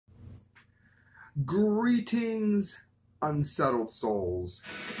Greetings, unsettled souls.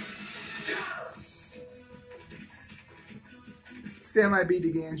 Sam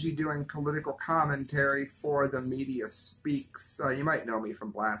Di Gangi doing political commentary for the Media Speaks. You might know me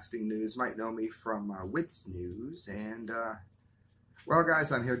from Blasting News, might know me from WitsNews, and well,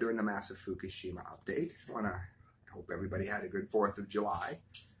 guys, I'm here doing the massive Fukushima update. I hope everybody had a good 4th of July.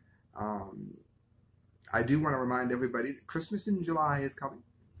 I do want to remind everybody that Christmas in July is coming.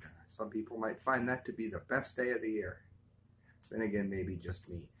 Some people might find that to be the best day of the year. Then again, maybe just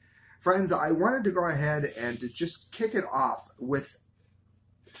me. Friends, I wanted to go ahead and to just kick it off with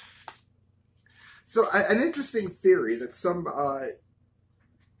an interesting theory that some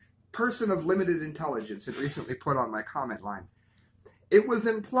person of limited intelligence had recently put on my comment line. It was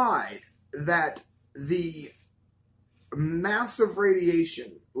implied that the massive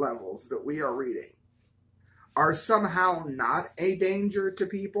radiation levels that we are reading are somehow not a danger to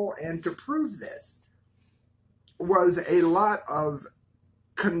people, and to prove this was a lot of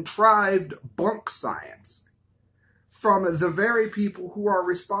contrived bunk science from the very people who are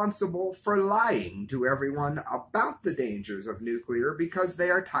responsible for lying to everyone about the dangers of nuclear because they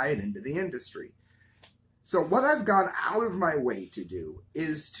are tied into the industry. So what I've gone out of my way to do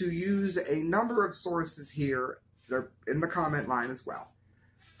is to use a number of sources here. They're in the comment line as well,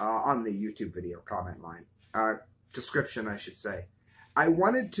 on the YouTube video comment line. Description, I should say. I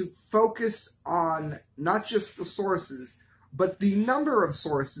wanted to focus on not just the sources, but the number of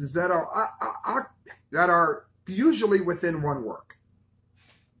sources that are usually within one work.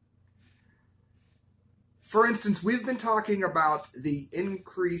 For instance, we've been talking about the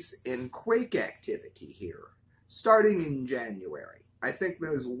increase in quake activity here, starting in January. I think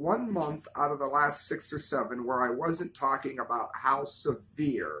there's 1 month out of the last 6 or 7 where I wasn't talking about how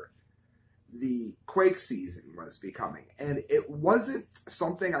severe the quake season was becoming. And it wasn't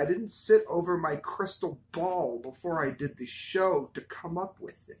something, I didn't sit over my crystal ball before I did the show to come up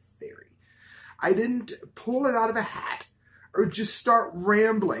with this theory. I didn't pull it out of a hat or just start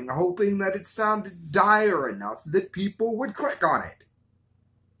rambling, hoping that it sounded dire enough that people would click on it.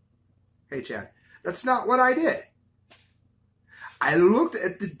 Hey, Chad, that's not what I did. I looked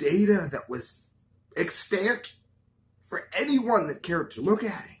at the data that was extant for anyone that cared to look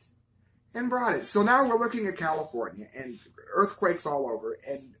at it, and brought it. So now we're looking at California and earthquakes all over,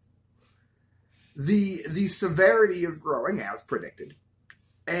 and the severity is growing as predicted,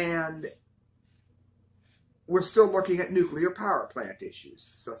 and we're still looking at nuclear power plant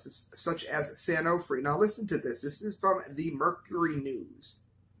issues, such as Sanofri. Now listen to this. This is from the Mercury News.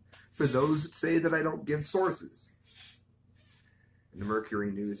 For those that say that I don't give sources. And the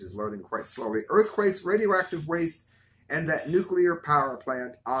Mercury News is loading quite slowly. Earthquakes, radioactive waste, and that nuclear power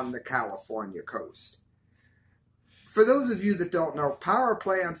plant on the California coast. For those of you that don't know, power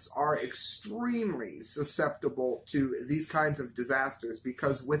plants are extremely susceptible to these kinds of disasters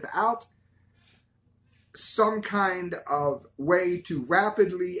because without some kind of way to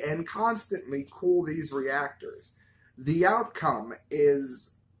rapidly and constantly cool these reactors, the outcome is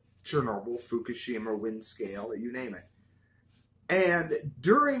Chernobyl, Fukushima, wind scale, you name it. And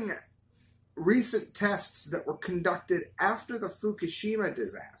during recent tests that were conducted after the Fukushima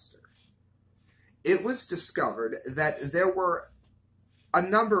disaster, it was discovered that there were a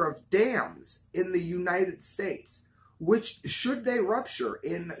number of dams in the United States which, should they rupture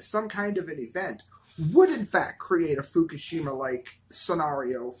in some kind of an event, would in fact create a Fukushima-like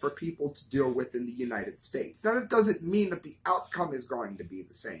scenario for people to deal with in the United States. Now, that doesn't mean that the outcome is going to be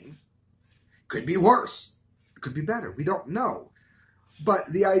the same. It could be worse. It could be better. We don't know. But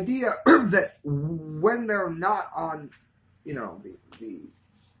the idea that when they're not on, the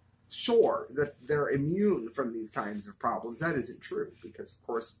shore, that they're immune from these kinds of problems, that isn't true. Because, of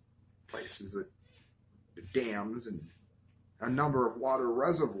course, places that dams and a number of water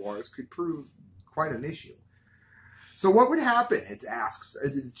reservoirs could prove quite an issue. So what would happen, it asks,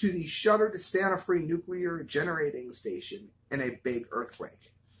 to the shuttered Sanofri nuclear generating station in a big earthquake?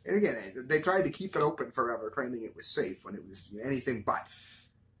 And again, they tried to keep it open forever, claiming it was safe when it was anything but.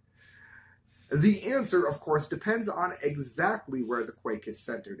 The answer, of course, depends on exactly where the quake is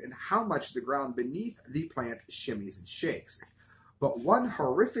centered and how much the ground beneath the plant shimmies and shakes. But one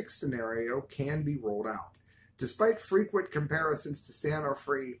horrific scenario can be ruled out. Despite frequent comparisons to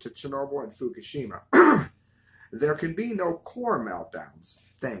Sanofri, to Chernobyl, and Fukushima, there can be no core meltdowns,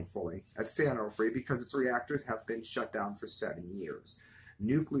 thankfully, at Sanofri because its reactors have been shut down for 7 years.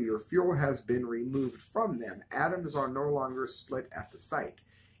 Nuclear fuel has been removed from them. Atoms are no longer split at the site.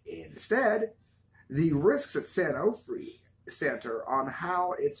 Instead, the risks at Sanofri center on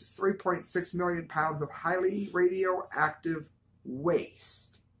how its 3.6 million pounds of highly radioactive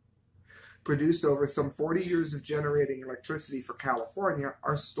waste produced over some 40 years of generating electricity for California,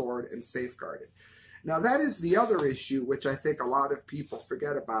 are stored and safeguarded. Now, that is the other issue which I think a lot of people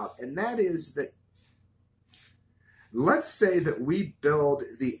forget about, and that is that let's say that we build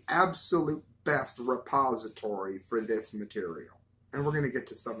the absolute best repository for this material. And we're going to get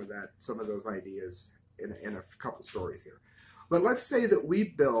to some of those ideas in a couple stories here. But let's say that we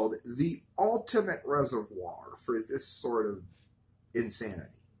build the ultimate reservoir for this sort of insanity.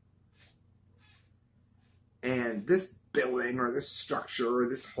 And this building or this structure or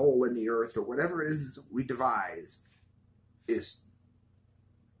this hole in the earth or whatever it is we devise is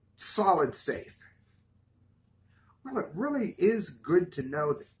solid safe. Well, it really is good to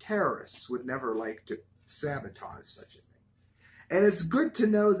know that terrorists would never like to sabotage such a thing. And it's good to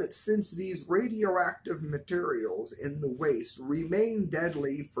know that since these radioactive materials in the waste remain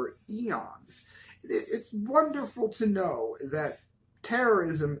deadly for eons, it's wonderful to know that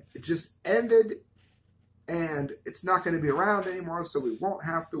terrorism just ended and it's not going to be around anymore, so we won't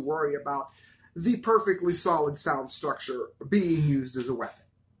have to worry about the perfectly solid sound structure being used as a weapon.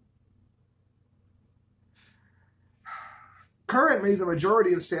 Currently, the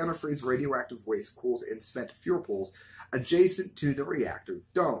majority of Santa Fe's radioactive waste cools in spent fuel pools adjacent to the reactor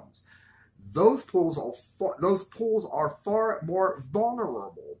domes. Those pools are far more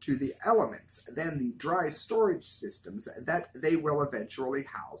vulnerable to the elements than the dry storage systems that they will eventually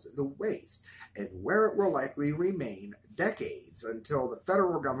house the waste, and where it will likely remain decades until the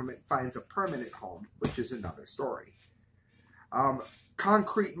federal government finds a permanent home, which is another story.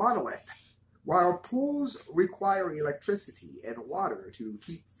 Concrete monolith. While pools require electricity and water to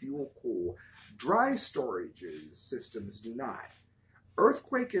keep fuel cool, dry storage systems do not.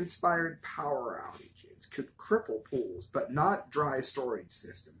 Earthquake-inspired power outages could cripple pools, but not dry storage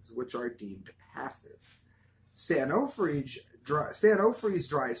systems, which are deemed passive. Sanofri's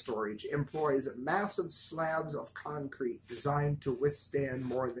dry storage employs massive slabs of concrete designed to withstand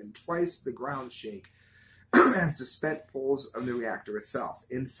more than twice the ground shake as the spent pools of the reactor itself.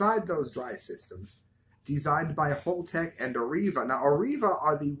 Inside those dry systems, designed by Holtec and Areva. Now, Areva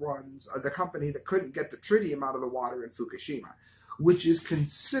are the company that couldn't get the tritium out of the water in Fukushima, which is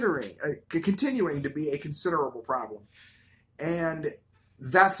continuing to be a considerable problem. And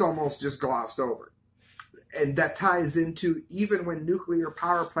that's almost just glossed over. And that ties into even when nuclear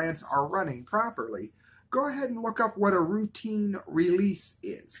power plants are running properly. Go ahead and look up what a routine release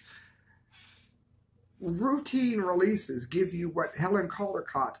is. Routine releases give you what Dr.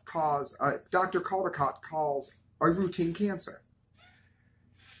 Caldecott calls a routine cancer.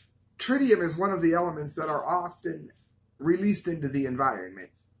 Tritium is one of the elements that are often released into the environment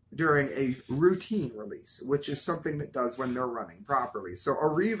during a routine release, which is something that does when they're running properly. So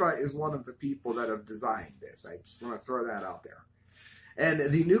Areva is one of the people that have designed this. I just want to throw that out there. And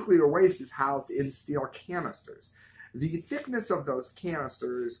the nuclear waste is housed in steel canisters. The thickness of those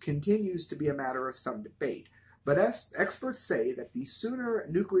canisters continues to be a matter of some debate, but experts say that the sooner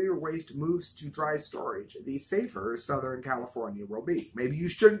nuclear waste moves to dry storage, the safer Southern California will be. Maybe you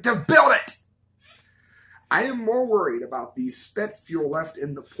shouldn't have built it! I am more worried about the spent fuel left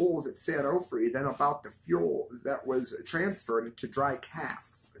in the pools at Sanofri than about the fuel that was transferred into dry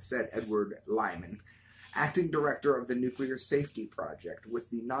casks, said Edward Lyman, acting director of the Nuclear Safety Project with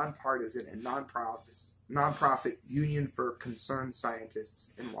the nonpartisan and nonprofit Union for Concerned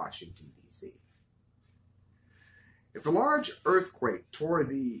Scientists in Washington, D.C. If a large earthquake tore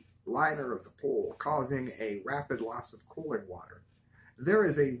the liner of the pool, causing a rapid loss of cooling water, there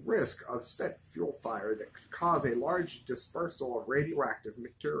is a risk of spent fuel fire that could cause a large dispersal of radioactive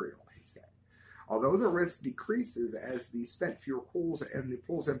material, he said. Although the risk decreases as the spent fuel cools and the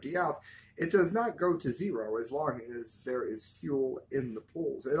pools empty out, it does not go to zero as long as there is fuel in the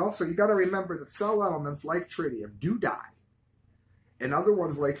pools. And also, you got to remember that cell elements like tritium do die. And other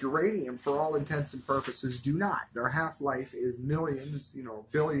ones like uranium, for all intents and purposes, do not. Their half-life is millions,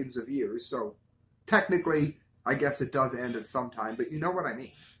 billions of years. So technically, I guess it does end at some time, but you know what I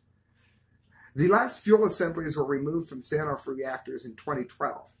mean. The last fuel assemblies were removed from Sanofi reactors in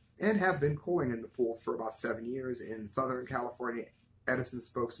 2012 and have been cooling in the pools for about 7 years in Southern California, Edison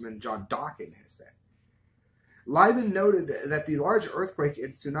spokesman John Dawkins has said. Lyman noted that the large earthquake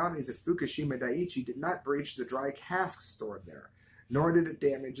and tsunamis at Fukushima Daiichi did not breach the dry casks stored there, nor did it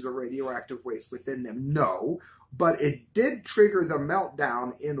damage the radioactive waste within them. No, but it did trigger the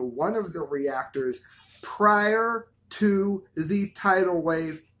meltdown in one of the reactors prior to the tidal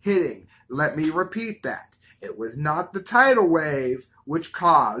wave hitting. Let me repeat that. It was not the tidal wave which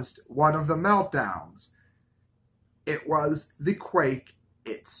caused one of the meltdowns. It was the quake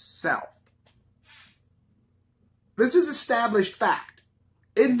itself. This is established fact.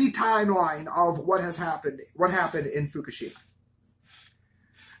 In the timeline of what happened in Fukushima.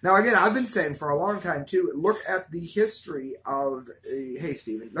 Now, again, I've been saying for a long time, too, look at the history of, hey,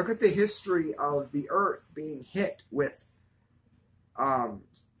 Stephen, look at the history of the Earth being hit with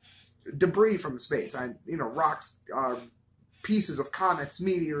debris from space, rocks, pieces of comets,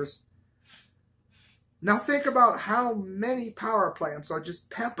 meteors. Now think about how many power plants are just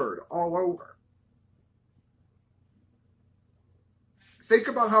peppered all over. Think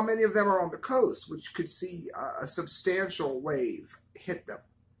about how many of them are on the coast, which could see a substantial wave hit them.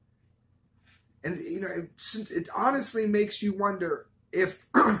 And, it honestly makes you wonder if,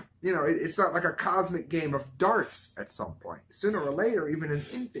 it's not like a cosmic game of darts at some point. Sooner or later, even an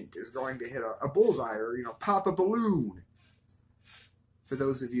infant is going to hit a bullseye or, pop a balloon. For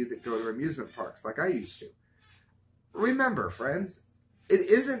those of you that go to amusement parks like I used to. Remember, friends, it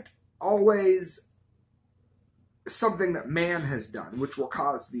isn't always something that man has done which will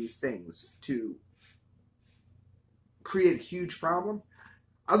cause these things to create a huge problem.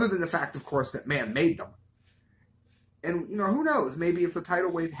 Other than the fact, of course, that man made them. And, who knows? Maybe if the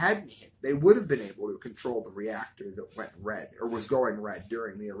tidal wave hadn't hit, they would have been able to control the reactor that went red, or was going red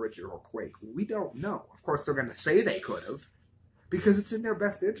during the original quake. We don't know. Of course, they're going to say they could have, because it's in their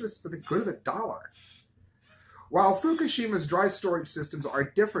best interest for the good of the dollar. While Fukushima's dry storage systems are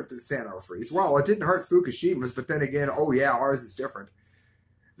different than Sanofri's, well, it didn't hurt Fukushima's, but then again, oh yeah, ours is different.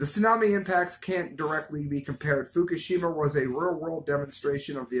 The tsunami impacts can't directly be compared. Fukushima was a real-world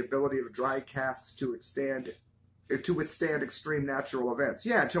demonstration of the ability of dry casks to withstand extreme natural events.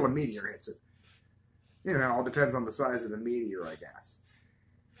 Yeah, until a meteor hits it. It all depends on the size of the meteor, I guess.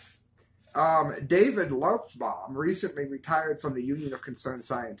 David Lochbaum, recently retired from the Union of Concerned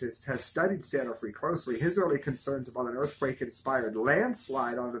Scientists, has studied Sanofri closely. His early concerns about an earthquake-inspired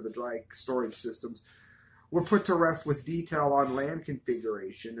landslide onto the dry storage systems were put to rest with detail on land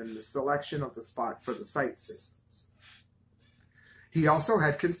configuration and the selection of the spot for the site systems. He also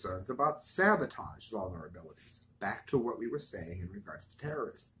had concerns about sabotage vulnerabilities, back to what we were saying in regards to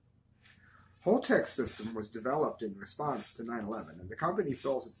terrorism. Holtec's system was developed in response to 9/11, and the company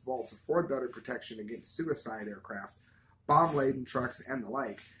fills its vaults afford better protection against suicide aircraft, bomb-laden trucks, and the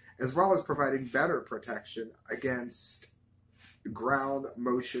like, as well as providing better protection against ground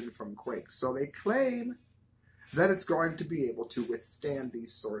motion from quakes. So they claim that it's going to be able to withstand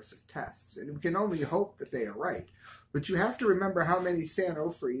these sorts of tests, and we can only hope that they are right. But you have to remember how many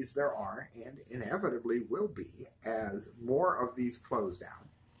Sanofris there are, and inevitably will be, as more of these close down.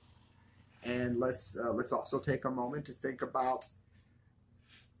 And let's also take a moment to think about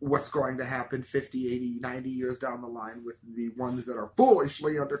what's going to happen 50, 80, 90 years down the line with the ones that are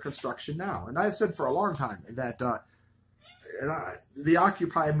foolishly under construction now. And I've said for a long time that the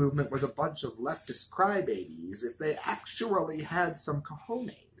Occupy movement was a bunch of leftist crybabies. If they actually had some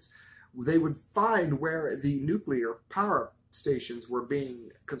cojones, they would find where the nuclear power stations were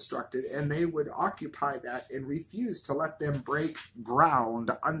being constructed, and they would occupy that and refuse to let them break ground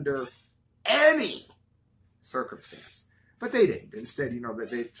under any circumstance. But they didn't. Instead,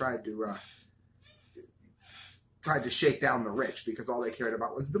 they tried to shake down the rich because all they cared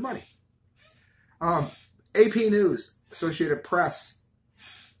about was the money. AP News, Associated Press.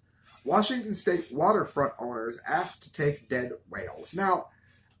 Washington State waterfront owners asked to take dead whales. Now,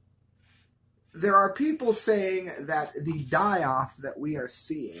 there are people saying that the die-off that we are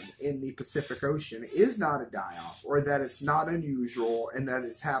seeing in the Pacific Ocean is not a die-off, or that it's not unusual, and that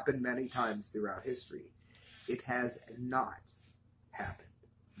it's happened many times throughout history. It has not happened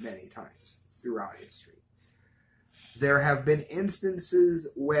many times throughout history. There have been instances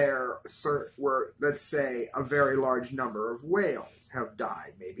where, let's say, a very large number of whales have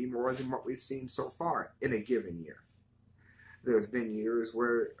died, maybe more than what we've seen so far in a given year. There's been years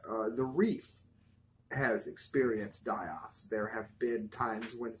where the reef has experienced die-offs. There have been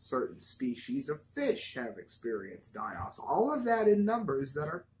times when certain species of fish have experienced die-offs. All of that in numbers that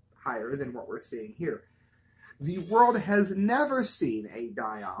are higher than what we're seeing here. The world has never seen a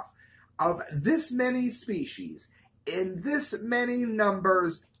die-off of this many species in this many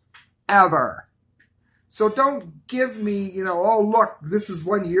numbers ever. So don't give me, oh, look, this is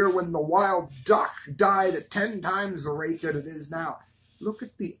one year when the wild duck died at 10 times the rate that it is now. Look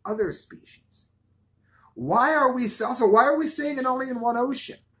at the other species. Why are we seeing it only in one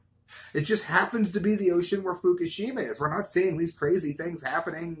ocean? It just happens to be the ocean where Fukushima is. We're not seeing these crazy things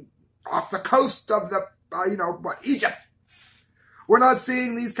happening off the coast of the, Egypt. We're not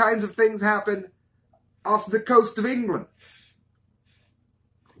seeing these kinds of things happen off the coast of England.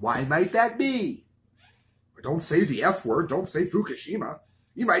 Why might that be? Don't say the F word. Don't say Fukushima.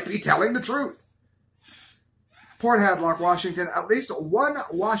 You might be telling the truth. Port Hadlock, Washington. At least one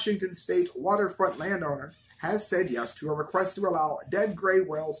Washington state waterfront landowner has said yes to a request to allow dead gray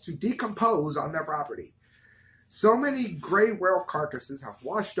whales to decompose on their property. So many gray whale carcasses have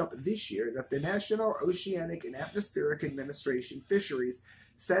washed up this year that the National Oceanic and Atmospheric Administration Fisheries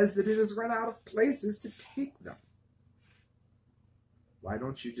says that it has run out of places to take them. Why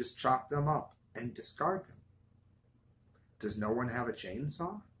don't you just chop them up and discard them? Does no one have a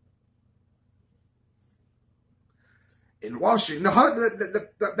chainsaw? In Washington,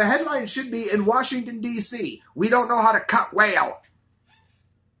 the headline should be, in Washington, D.C., we don't know how to cut whale.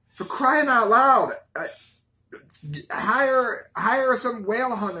 For crying out loud, hire some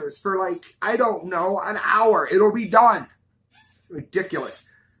whale hunters for, like, I don't know, an hour. It'll be done. Ridiculous.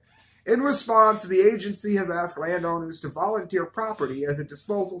 In response, the agency has asked landowners to volunteer property as a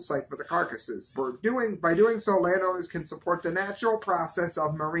disposal site for the carcasses. By doing so, landowners can support the natural process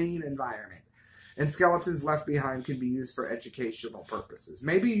of marine environment, and skeletons left behind can be used for educational purposes.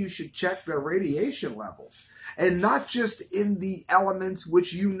 Maybe you should check their radiation levels, and not just in the elements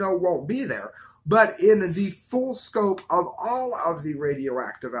which you know won't be there, but in the full scope of all of the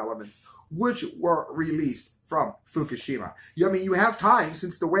radioactive elements which were released from Fukushima. I mean, you have time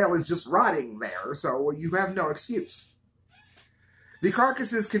since the whale is just rotting there, so you have no excuse. The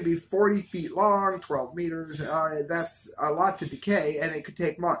carcasses can be 40 feet long, 12 meters. That's a lot to decay, and it could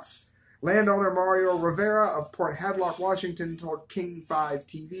take months. Landowner Mario Rivera of Port Hadlock, Washington, told King 5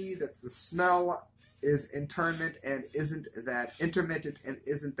 TV that the smell is intermittent and isn't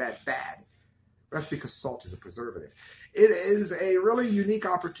that bad. That's because salt is a preservative. It is a really unique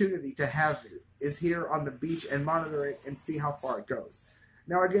opportunity to have is here on the beach and monitor it and see how far it goes.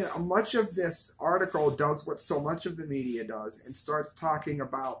 Now, again, much of this article does what so much of the media does and starts talking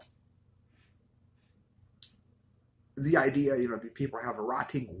about the idea, that people have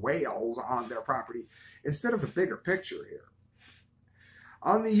rotting whales on their property instead of the bigger picture here.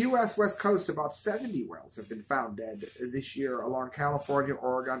 On the U.S. West Coast, about 70 whales have been found dead this year along California,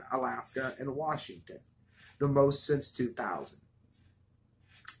 Oregon, Alaska, and Washington, the most since 2000.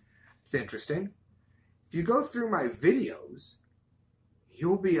 It's interesting. If you go through my videos,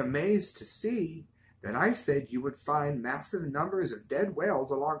 you'll be amazed to see that I said you would find massive numbers of dead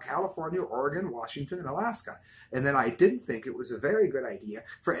whales along California, Oregon, Washington, and Alaska. And then I didn't think it was a very good idea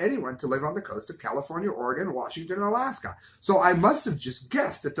for anyone to live on the coast of California, Oregon, Washington, and Alaska. So I must have just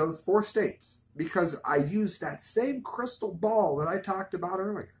guessed at those 4 states because I used that same crystal ball that I talked about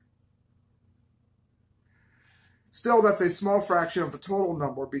earlier. Still, that's a small fraction of the total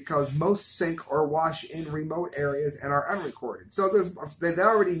number because most sink or wash in remote areas and are unrecorded. So they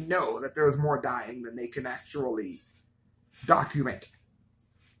already know that there's more dying than they can actually document.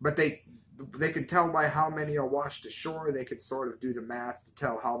 But they can tell by how many are washed ashore. They could sort of do the math to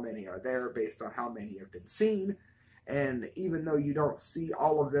tell how many are there based on how many have been seen. And even though you don't see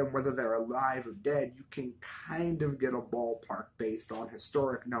all of them, whether they're alive or dead, you can kind of get a ballpark based on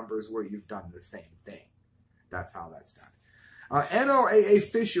historic numbers where you've done the same thing. That's how that's done. NOAA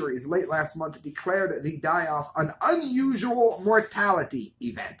Fisheries late last month declared the die-off an unusual mortality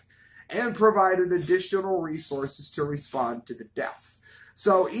event and provided additional resources to respond to the deaths.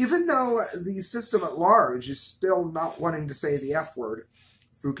 So even though the system at large is still not wanting to say the F word,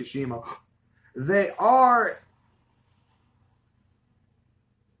 Fukushima, they are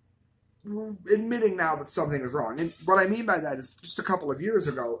admitting now that something is wrong. And what I mean by that is just a couple of years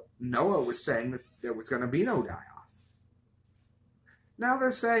ago, NOAA was saying that there was going to be no die-off. Now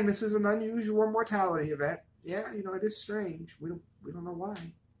they're saying this is an unusual mortality event. Yeah, it is strange. We don't know why.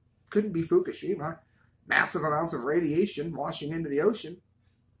 Couldn't be Fukushima. Massive amounts of radiation washing into the ocean.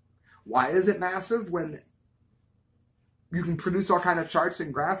 Why is it massive when you can produce all kind of charts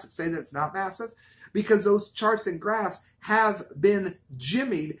and graphs that say that it's not massive? Because those charts and graphs have been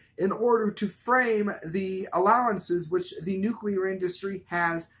jimmied in order to frame the allowances which the nuclear industry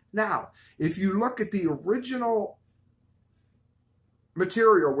has now. If you look at the original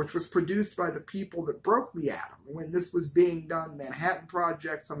material which was produced by the people that broke the atom, when this was being done, Manhattan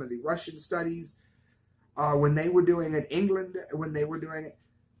Project, some of the Russian studies, when they were doing it, England, when they were doing it,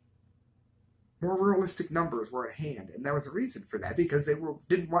 more realistic numbers were at hand. And there was a reason for that, because they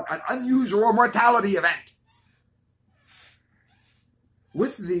didn't want an unusual mortality event.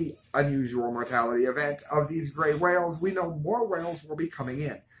 With the unusual mortality event of these gray whales, we know more whales will be coming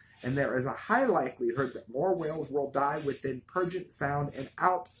in. And there is a high likelihood that more whales will die within Puget Sound and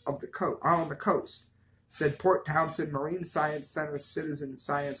out on the coast, said Port Townsend Marine Science Center Citizen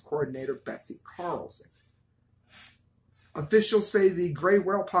Science Coordinator Betsy Carlson. Officials say the gray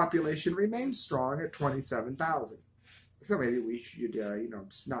whale population remains strong at 27,000. So maybe we should,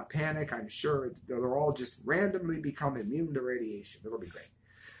 just not panic. I'm sure they'll all just randomly become immune to radiation. It'll be great.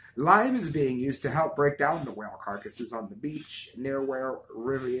 Lime is being used to help break down the whale carcasses on the beach near where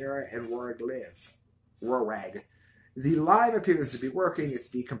Riviera and Warag live. Warag. The lime appears to be working. It's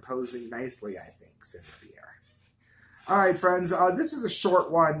decomposing nicely, I think, said Riviera. All right, friends. This is a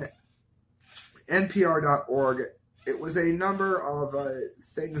short one. NPR.org. It was a number of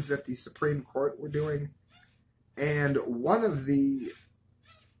things that the Supreme Court were doing. And one of the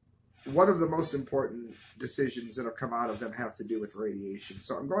most important decisions that have come out of them have to do with radiation.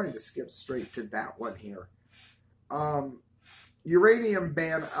 So I'm going to skip straight to that one here. Uranium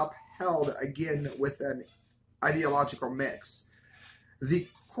ban upheld again with an ideological mix. The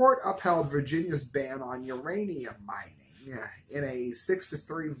court upheld Virginia's ban on uranium mining. In a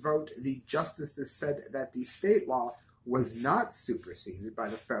 6-3 vote, the justices said that the state law was not superseded by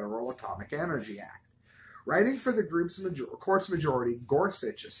the Federal Atomic Energy Act. Writing for the court's majority,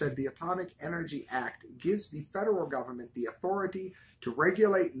 Gorsuch said the Atomic Energy Act gives the federal government the authority to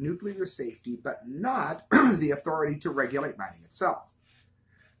regulate nuclear safety, but not the authority to regulate mining itself.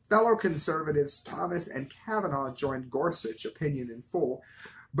 Fellow conservatives Thomas and Kavanaugh joined Gorsuch's opinion in full,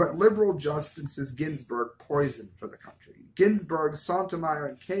 but liberal Justices Ginsburg poisoned for the country. Ginsburg, Sotomayor,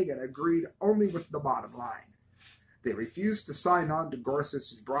 and Kagan agreed only with the bottom line. They refused to sign on to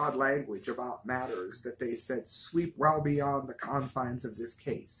Gorsuch's broad language about matters that they said sweep well beyond the confines of this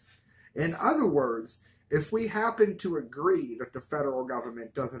case. In other words, if we happen to agree that the federal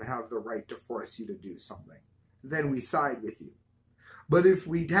government doesn't have the right to force you to do something, then we side with you. But if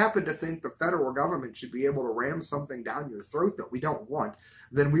we happen to think the federal government should be able to ram something down your throat that we don't want,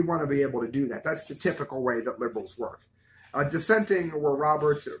 then we want to be able to do that. That's the typical way that liberals work. Dissenting were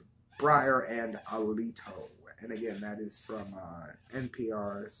Roberts, Breyer, and Alito. And again, that is from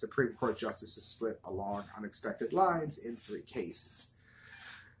NPR. Supreme Court justices split along unexpected lines in 3 cases.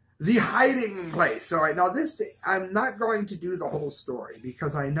 The hiding place. All right, now this, I'm not going to do the whole story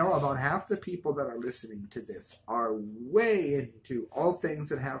because I know about half the people that are listening to this are way into all things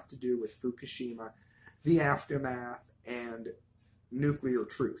that have to do with Fukushima, the aftermath, and nuclear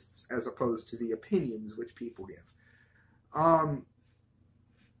truths, as opposed to the opinions which people give.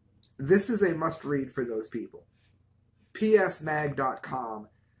 This is a must-read for those people. psmag.com,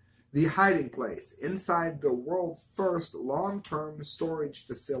 The Hiding Place, inside the world's first long-term storage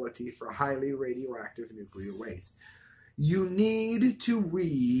facility for highly radioactive nuclear waste. You need to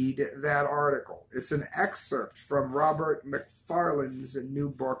read that article. It's an excerpt from Robert McFarlane's new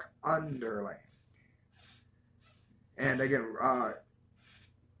book, Underling. And again,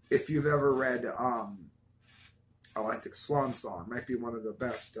 if you've ever read, I think Swan Song might be one of the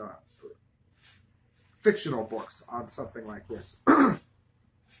best fictional books on something like this.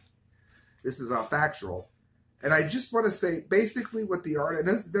 This is factual. And I just want to say basically what the art, and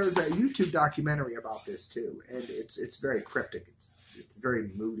there's a YouTube documentary about this too, and it's very cryptic. It's very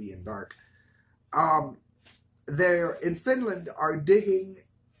moody and dark. They're in Finland are digging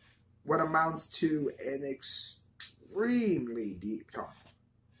what amounts to an extremely deep tunnel,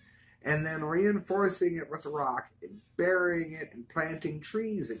 and then reinforcing it with rock and burying it and planting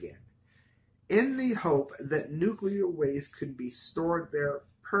trees again, in the hope that nuclear waste could be stored there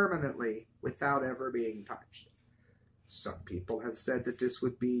permanently without ever being touched. Some people have said that this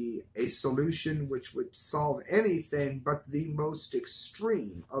would be a solution which would solve anything but the most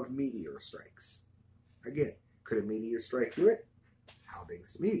extreme of meteor strikes. Again, could a meteor strike do it? How big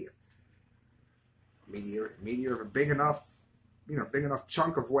is the meteor? Meteor of a big enough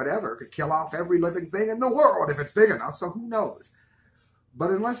chunk of whatever could kill off every living thing in the world if it's big enough, so who knows?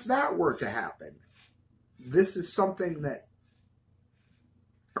 But unless that were to happen, this is something that,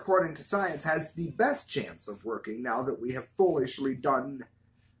 according to science, has the best chance of working now that we have foolishly done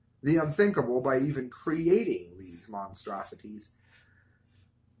the unthinkable by even creating these monstrosities.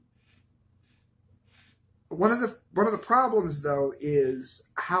 One of the problems, though, is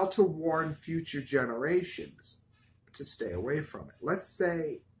how to warn future generations to stay away from it. Let's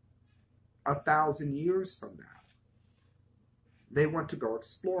say 1,000 years from now, they want to go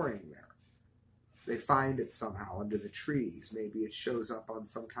exploring there. They find it somehow under the trees. Maybe it shows up on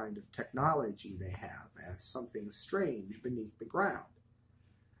some kind of technology they have as something strange beneath the ground.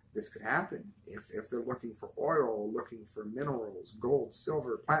 This could happen if they're looking for oil, looking for minerals, gold,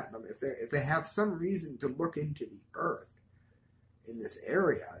 silver, platinum. If they have some reason to look into the earth in this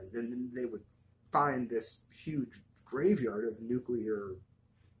area, then they would find this huge graveyard of nuclear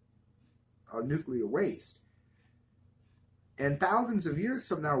waste. And thousands of years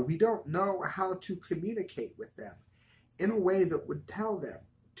from now, we don't know how to communicate with them in a way that would tell them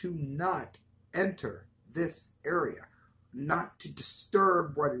to not enter this area. not to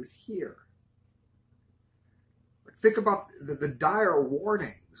disturb what is here. Think about the dire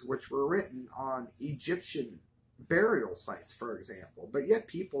warnings which were written on Egyptian burial sites, for example, but yet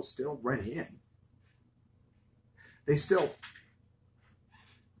people still went in. They still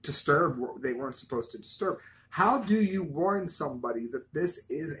disturbed what they weren't supposed to disturb. How do you warn somebody that this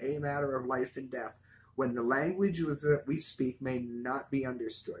is a matter of life and death when the language that we speak may not be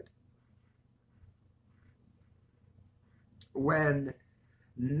understood? When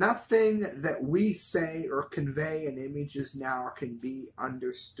nothing that we say or convey in images now can be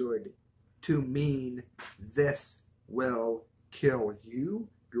understood to mean this will kill you,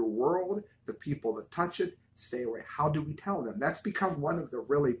 your world, the people that touch it, stay away. How do we tell them? That's become one of the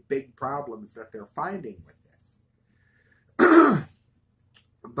really big problems that they're finding with this.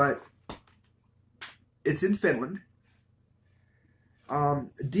 But it's in Finland,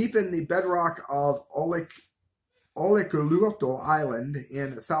 deep in the bedrock of Olkiluoto Island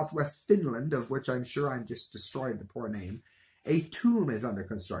in southwest Finland, of which I'm sure I'm just destroying the poor name, a tomb is under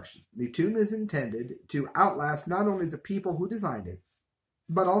construction. The tomb is intended to outlast not only the people who designed it,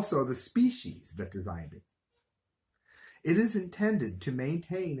 but also the species that designed it. It is intended to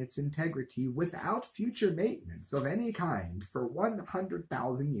maintain its integrity without future maintenance of any kind for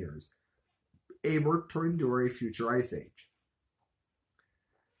 100,000 years, a work to endure a future ice age.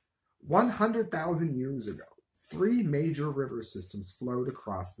 100,000 years ago, 3 major river systems flowed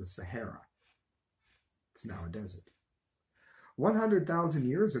across the Sahara. It's now a desert. 100,000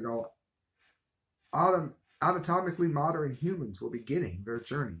 years ago, anatomically modern humans were beginning their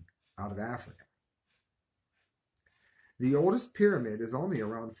journey out of Africa. The oldest pyramid is only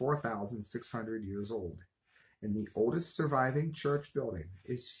around 4,600 years old, and the oldest surviving church building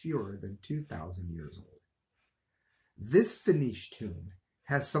is fewer than 2,000 years old. This Finnish tomb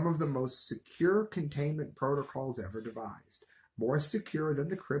has some of the most secure containment protocols ever devised, more secure than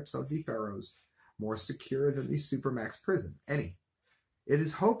the crypts of the pharaohs, more secure than the Supermax prison, any. It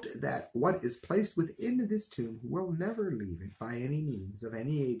is hoped that what is placed within this tomb will never leave it by any means of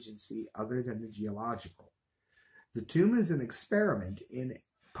any agency other than the geological. The tomb is an experiment in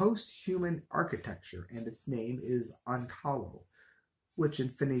post-human architecture, and its name is Onkalo, which in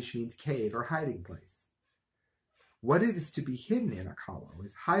Finnish means cave or hiding place. What is to be hidden in Onkalo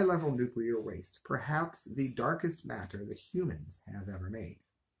is high-level nuclear waste, perhaps the darkest matter that humans have ever made.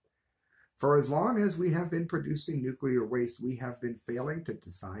 For as long as we have been producing nuclear waste, we have been failing to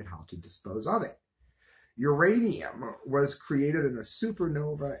decide how to dispose of it. Uranium was created in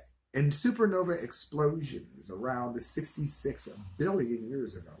supernova explosions around 66 billion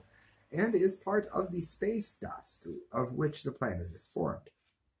years ago, and is part of the space dust of which the planet is formed.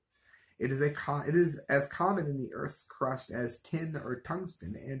 It is as common in the Earth's crust as tin or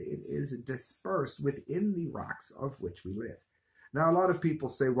tungsten, and it is dispersed within the rocks of which we live. Now, a lot of people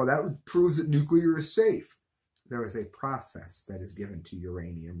say, well, that proves that nuclear is safe. There is a process that is given to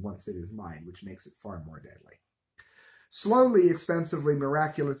uranium once it is mined, which makes it far more deadly. Slowly, expensively,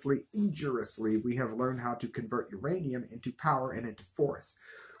 miraculously, injuriously, we have learned how to convert uranium into power and into force.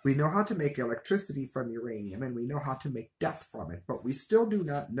 We know how to make electricity from uranium, and we know how to make death from it, but we still do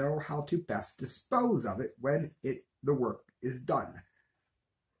not know how to best dispose of it when the work is done.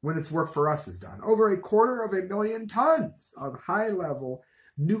 When its work for us is done. Over 250,000 tons of high-level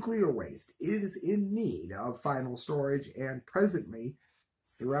nuclear waste is in need of final storage, and presently,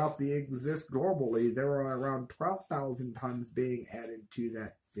 throughout the exist globally, there are around 12,000 tons being added to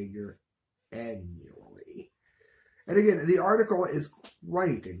that figure annually. And again, the article is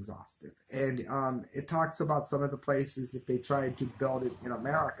quite exhaustive, and it talks about some of the places that they tried to build it in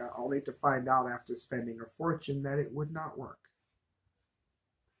America, only to find out after spending a fortune that it would not work.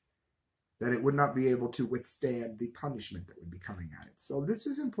 That it would not be able to withstand the punishment that would be coming at it. So this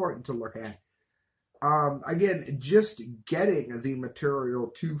is important to look at. Again, just getting the material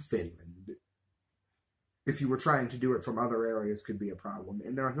to Finland, if you were trying to do it from other areas, could be a problem.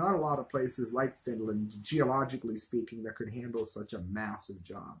 And there's not a lot of places like Finland, geologically speaking, that could handle such a massive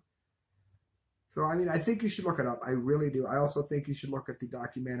job. So, I mean, I think you should look it up. I really do. I also think you should look at the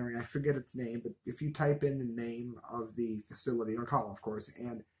documentary. I forget its name, but if you type in the name of the facility, on call, of course,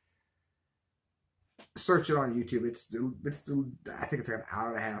 and search it on YouTube. I think it's like an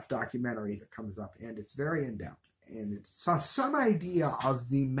hour-and-a-half documentary that comes up, and it's very in-depth, and it's some idea of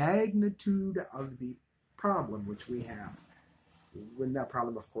the magnitude of the problem which we have. When that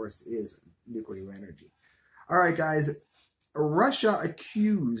problem, of course, is nuclear energy. All right, guys. Russia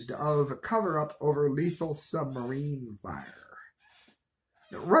accused of cover-up over lethal submarine fire.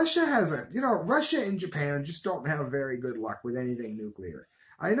 Now, Russia and Japan just don't have very good luck with anything nuclear.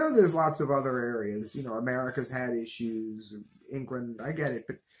 I know there's lots of other areas. You know, America's had issues. England, I get it.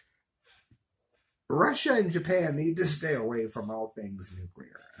 But Russia and Japan need to stay away from all things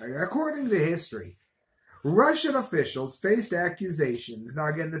nuclear. According to history, Russian officials faced accusations. Now,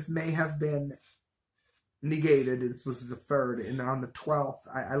 again, this may have been negated. This was the 3rd, and on the 12th,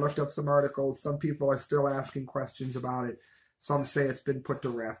 I looked up some articles. Some people are still asking questions about it. Some say it's been put to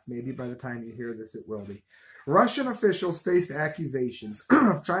rest. Maybe by the time you hear this, it will be. Russian officials faced accusations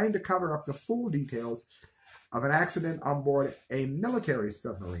of trying to cover up the full details of an accident on board a military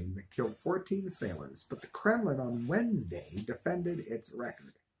submarine that killed 14 sailors, but the Kremlin on Wednesday defended its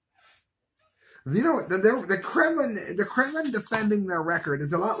record. You know, the Kremlin defending their record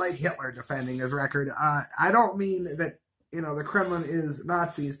is a lot like Hitler defending his record. I don't mean that, you know, the Kremlin is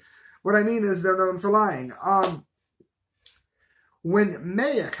Nazis. What I mean is they're known for lying. When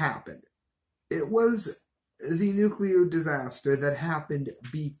Mayak happened, it was the nuclear disaster that happened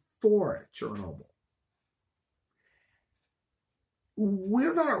before Chernobyl.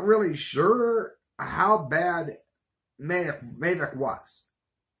 We're not really sure how bad Mayak was.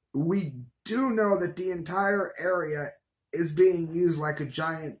 We do know that the entire area is being used like a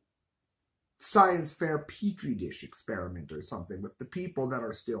giant science fair petri dish experiment or something with the people that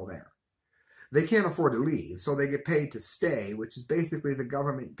are still there. They can't afford to leave, so they get paid to stay, which is basically the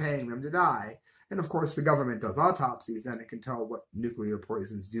government paying them to die. And of course, the government does autopsies, then it can tell what nuclear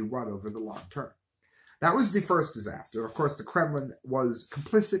poisons do what over the long term. That was the first disaster. Of course, the Kremlin was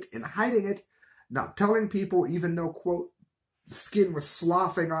complicit in hiding it, not telling people, even though, quote, the skin was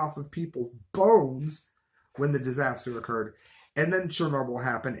sloughing off of people's bones when the disaster occurred. And then Chernobyl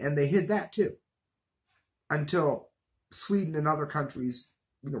happened, and they hid that too. Until Sweden and other countries,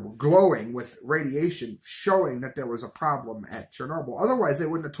 you know, were glowing with radiation, showing that there was a problem at Chernobyl. Otherwise, they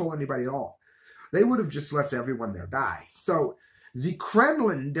wouldn't have told anybody at all. They would have just left everyone there die. So the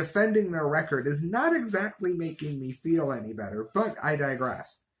Kremlin defending their record is not exactly making me feel any better, but I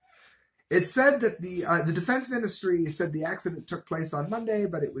digress. It said that the defense ministry said the accident took place on Monday,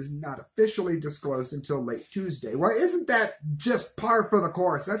 but it was not officially disclosed until late Tuesday. Well, isn't that just par for the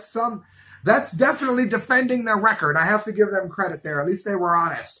course? That's definitely defending their record. I have to give them credit there. At least they were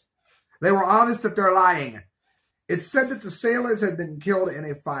honest. They were honest that they're lying. It said that the sailors had been killed in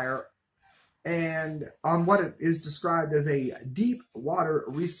a fire and on what it is described as a deep water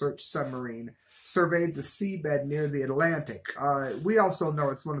research submarine surveyed the seabed near the Atlantic. We also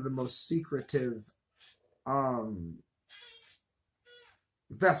know it's one of the most secretive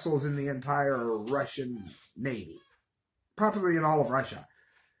vessels in the entire Russian Navy, probably in all of Russia.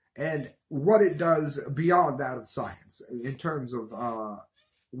 And what it does beyond that of science, in terms of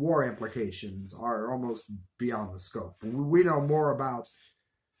war implications, are almost beyond the scope. We know more about,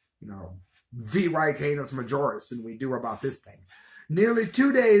 you know, V. Reich Canis Majoris than we do about this thing. Nearly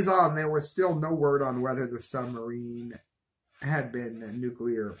 2 days on, there was still no word on whether the submarine had been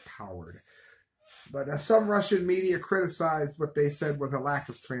nuclear powered. But some Russian media criticized what they said was a lack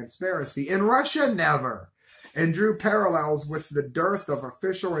of transparency. In Russia, never. And drew parallels with the dearth of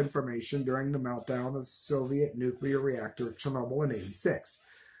official information during the meltdown of Soviet nuclear reactor Chernobyl in '86.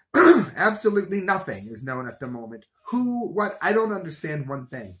 Absolutely nothing is known at the moment. What? I don't understand one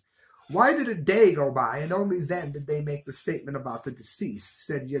thing. Why did a day go by and only then did they make the statement about the deceased,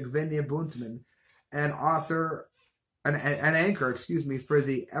 said Yevgeny Buntman, an anchor, for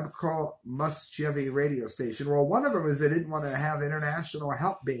the Ebko Moskvy radio station. Well, one of them is they didn't want to have international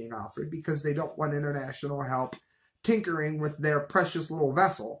help being offered because they don't want international help tinkering with their precious little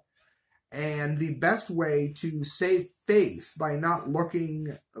vessel. And the best way to save face by not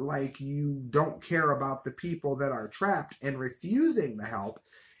looking like you don't care about the people that are trapped and refusing the help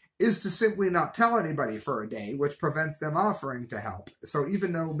is to simply not tell anybody for a day, which prevents them offering to help. So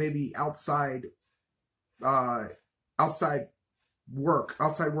even though maybe outside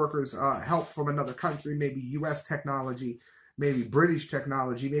workers help from another country, maybe U.S. technology, maybe British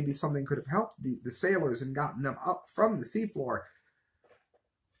technology, maybe something could have helped the sailors and gotten them up from the seafloor.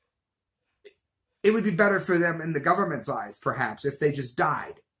 It would be better for them in the government's eyes, perhaps, if they just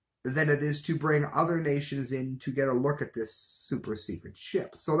died, than it is to bring other nations in to get a look at this super secret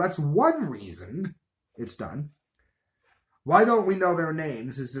ship. So that's one reason it's done. Why don't we know their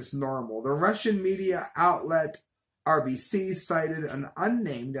names? Is this normal? The Russian media outlet RBC cited an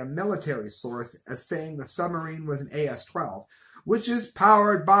unnamed military source as saying the submarine was an AS-12, which is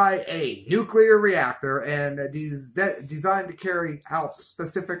powered by a nuclear reactor and designed to carry out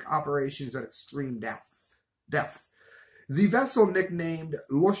specific operations at extreme depths. The vessel, nicknamed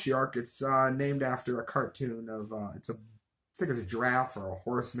Loshark, it's named after a cartoon of, I think it's a giraffe or a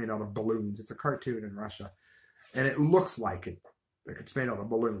horse made out of balloons. It's a cartoon in Russia, and it looks like it. It's made out of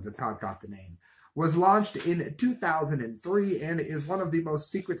balloons. That's how it got the name. Was launched in 2003 and is one of the most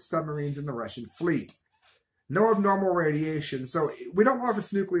secret submarines in the Russian fleet. No abnormal radiation, so we don't know if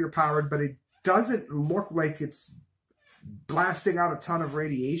it's nuclear powered, but it doesn't look like it's blasting out a ton of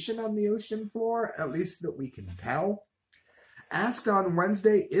radiation on the ocean floor, at least that we can tell. Asked on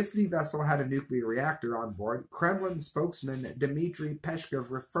Wednesday if the vessel had a nuclear reactor on board, Kremlin spokesman Dmitry Peskov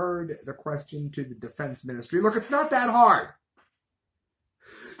referred the question to the defense ministry. Look, it's not that hard.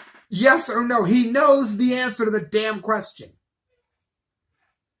 Yes or no? He knows the answer to the damn question.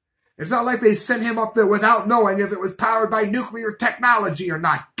 It's not like they sent him up there without knowing if it was powered by nuclear technology or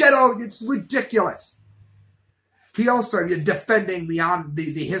not. Get over, it's ridiculous. He also defending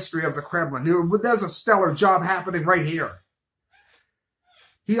the history of the Kremlin. There's a stellar job happening right here.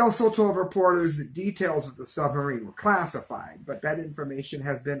 He also told reporters that details of the submarine were classified, but that information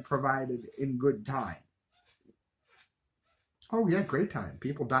has been provided in good time. Oh yeah, great time.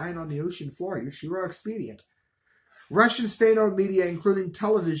 People dying on the ocean floor. You sure are expedient. Russian state-owned media, including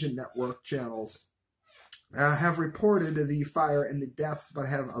television network channels, have reported the fire and the deaths, but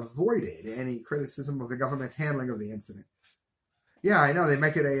have avoided any criticism of the government's handling of the incident. Yeah, I know. They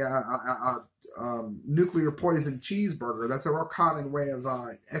make it a nuclear poison cheeseburger. That's a real common way of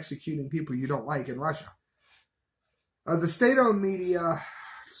executing people you don't like in Russia. The state-owned media,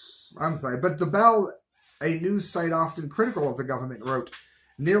 I'm sorry, but the Bell, a news site often critical of the government, wrote,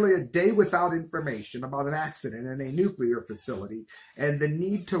 nearly a day without information about an accident in a nuclear facility and the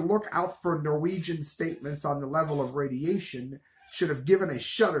need to look out for Norwegian statements on the level of radiation should have given a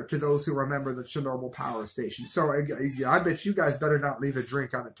shudder to those who remember the Chernobyl power station. So I bet you guys better not leave a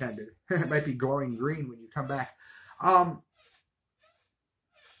drink unattended. It might be glowing green when you come back.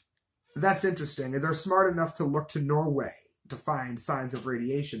 That's interesting. They're smart enough to look to Norway to find signs of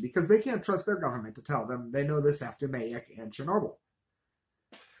radiation because they can't trust their government to tell them. They know this after Mayak and Chernobyl.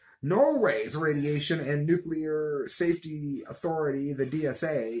 Norway's Radiation and Nuclear Safety Authority, the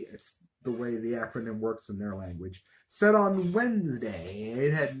DSA, it's the way the acronym works in their language, said on Wednesday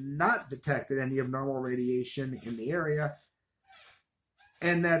it had not detected any abnormal radiation in the area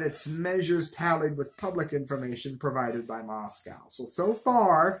and that its measures tallied with public information provided by Moscow. So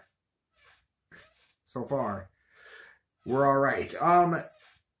far, we're all right.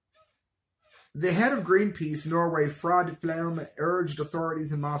 The head of Greenpeace Norway, Frode Flem, urged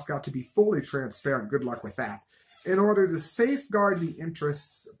authorities in Moscow to be fully transparent, good luck with that, in order to safeguard the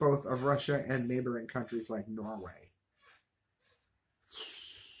interests both of Russia and neighboring countries like Norway.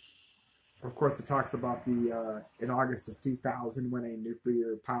 Of course, it talks about the in August of 2000 when a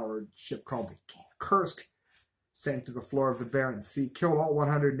nuclear-powered ship called the Kursk sank to the floor of the Barents Sea, killed all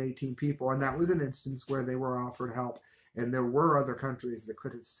 118 people, and that was an instance where they were offered help, and there were other countries that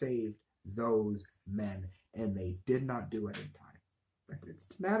could have saved those men, and they did not do it in time.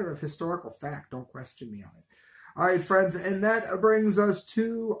 It's a matter of historical fact. Don't question me on it. All right, friends, and that brings us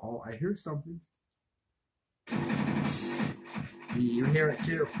to... Oh, I hear something. You hear it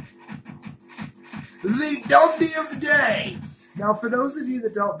too. The DUMDEE of the day. Now, for those of you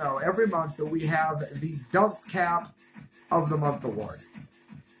that don't know, every month we have the Dunce Cap of the Month Award.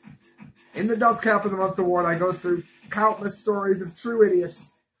 In the Dunce Cap of the Month Award, I go through countless stories of true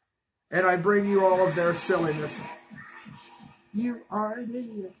idiots, and I bring you all of their silliness. You are an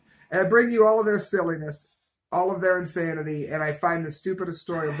idiot. And I bring you all of their silliness, all of their insanity, and I find the stupidest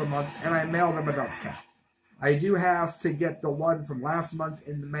story of the month, and I mail them a Dunce Cap. I do have to get the one from last month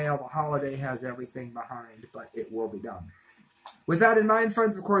in the mail. The holiday has everything behind, but it will be done. With that in mind,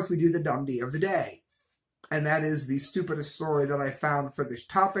 friends, of course, we do the DUMDEE of the day. And that is the stupidest story that I found for this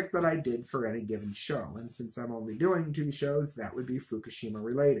topic that I did for any given show. And since I'm only doing 2 shows, that would be Fukushima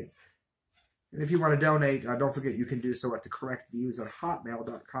related. And if you want to donate, don't forget you can do so at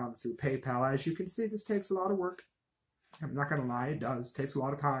thecorrectviews@hotmail.com through PayPal. As you can see, this takes a lot of work. I'm not going to lie, it does. It takes a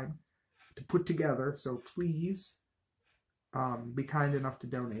lot of time to put together. So please be kind enough to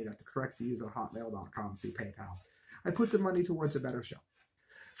donate at thecorrectviews@hotmail.com through PayPal. I put the money towards a better show.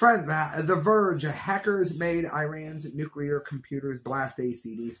 Friends, The Verge, hackers made Iran's nuclear computers blast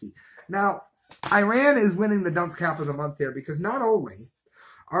AC/DC. Now, Iran is winning the Dunce Cap of the Month here because not only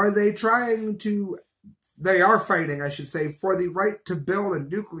are they they are fighting, I should say, for the right to build a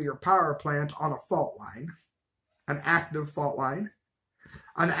nuclear power plant on a fault line, an active fault line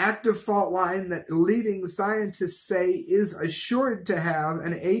that leading scientists say is assured to have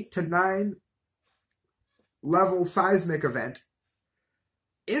an 8 to 9 level seismic event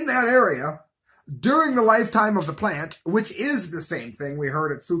in that area during the lifetime of the plant, which is the same thing we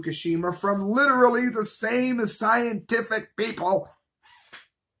heard at Fukushima from literally the same scientific people.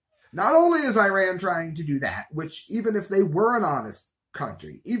 Not only is Iran trying to do that, which even if they were an honest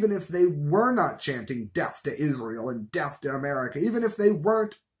country, even if they were not chanting death to Israel and death to America, even if they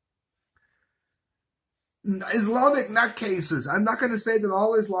weren't Islamic nutcases. I'm not going to say that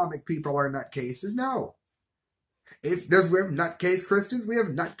all Islamic people are nutcases. No. We have nutcase Christians, we have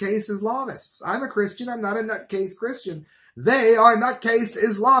nutcase Islamists. I'm a Christian. I'm not a nutcase Christian. They are nutcased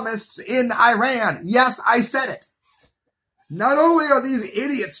Islamists in Iran. Yes, I said it. Not only are these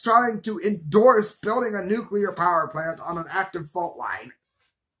idiots trying to endorse building a nuclear power plant on an active fault line,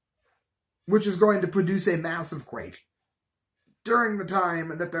 which is going to produce a massive quake during the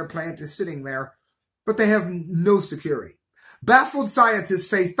time that their plant is sitting there, but they have no security. Baffled scientists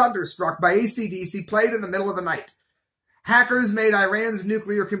say Thunderstruck by AC/DC played in the middle of the night. Hackers made Iran's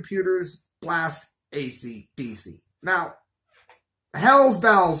nuclear computers blast AC/DC. Now, hell's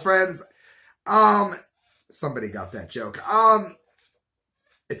bells, friends. Somebody got that joke.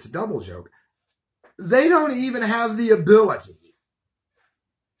 It's a double joke. They don't even have the ability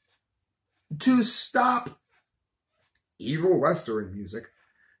to stop evil Western music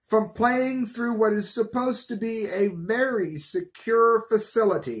from playing through what is supposed to be a very secure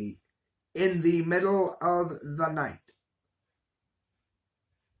facility in the middle of the night.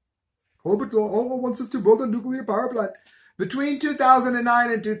 Oh, but all wants us to build a nuclear power plant. Between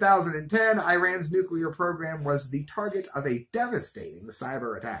 2009 and 2010, Iran's nuclear program was the target of a devastating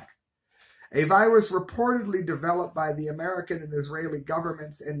cyber attack. A virus reportedly developed by the American and Israeli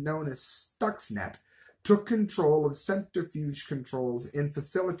governments and known as Stuxnet took control of centrifuge controls in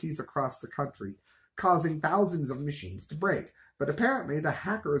facilities across the country, causing thousands of machines to break. But apparently the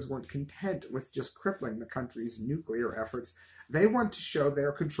hackers weren't content with just crippling the country's nuclear efforts. They want to show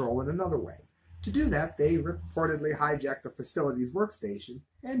their control in another way. To do that, they reportedly hijacked the facility's workstation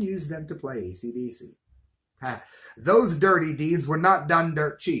and used them to play AC/DC. Those dirty deeds were not done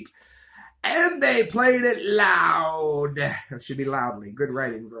dirt cheap. And they played it loud. It should be loudly. Good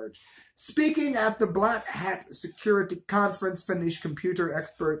writing, Verge. Speaking at the Black Hat Security Conference, Finnish computer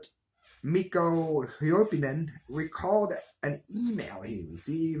expert Mikko Hyöpinen recalled an email he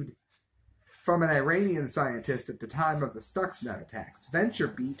received from an Iranian scientist at the time of the Stuxnet attacks.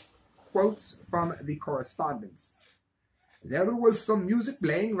 VentureBeat quotes from the correspondence. There was some music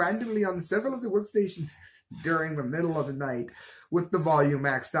playing randomly on several of the workstations during the middle of the night with the volume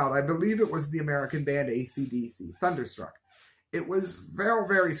maxed out. I believe it was the American band AC/DC, Thunderstruck. It was very,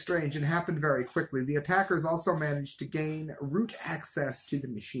 very strange and happened very quickly. The attackers also managed to gain root access to the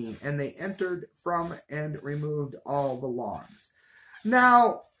machine, and they entered from and removed all the logs.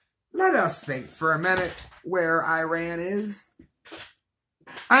 Now, let us think for a minute where Iran is.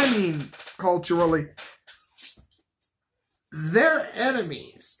 I mean, culturally, their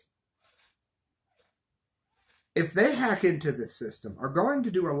enemies, if they hack into this system, are going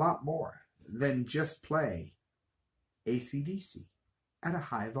to do a lot more than just play AC/DC at a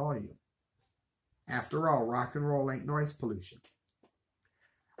high volume. After all, rock and roll ain't noise pollution.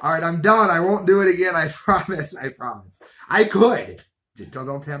 All right, I'm done. I won't do it again. I promise. I promise. I could.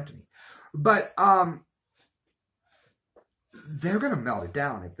 Don't tempt me. But they're going to melt it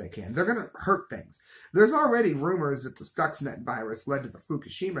down if they can. They're going to hurt things. There's already rumors that the Stuxnet virus led to the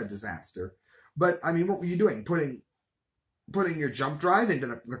Fukushima disaster. But, I mean, what were you doing? Putting your jump drive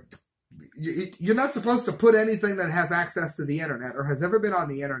into you're not supposed to put anything that has access to the internet or has ever been on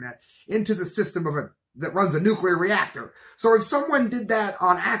the internet into the system that runs a nuclear reactor. So if someone did that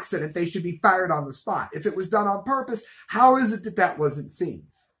on accident, they should be fired on the spot. If it was done on purpose, how is it that that wasn't seen?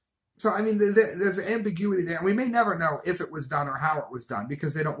 So, I mean, there's ambiguity there. And we may never know if it was done or how it was done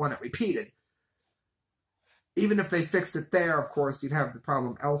because they don't want it repeated. Even if they fixed it there, of course, you'd have the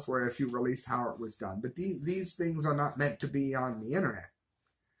problem elsewhere if you released how it was done. But these things are not meant to be on the internet.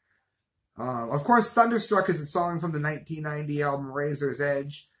 Of course, Thunderstruck is a song from the 1990 album Razor's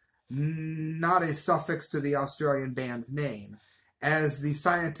Edge, not a suffix to the Australian band's name, as the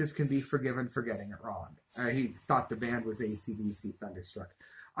scientist can be forgiven for getting it wrong. He thought the band was AC/DC Thunderstruck.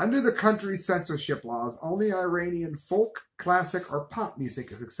 Under the country's censorship laws, only Iranian folk, classic, or pop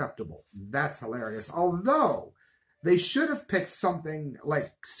music is acceptable. That's hilarious. Although, they should have picked something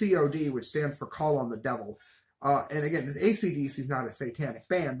like COD, which stands for Call on the Devil. And again, AC/DC is not a satanic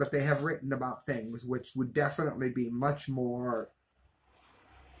band, but they have written about things which would definitely be much more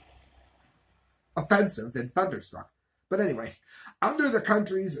offensive than Thunderstruck. But anyway, under the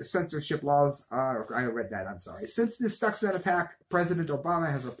country's censorship laws, I read that, I'm sorry. Since the Stuxnet attack, President Obama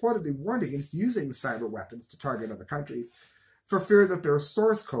has reportedly warned against using cyber weapons to target other countries for fear that their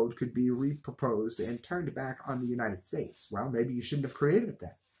source code could be reproposed and turned back on the United States. Well, maybe you shouldn't have created it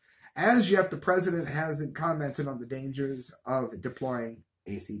then. As yet, the president hasn't commented on the dangers of deploying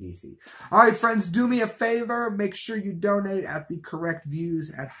AC/DC. All right, friends, do me a favor. Make sure you donate at the correct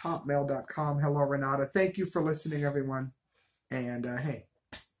views at hotmail.com. Hello, Renata. Thank you for listening, everyone. And hey,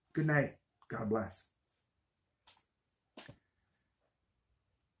 good night. God bless.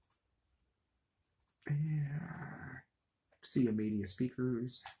 See you, media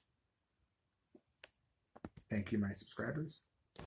speakers. Thank you, my subscribers.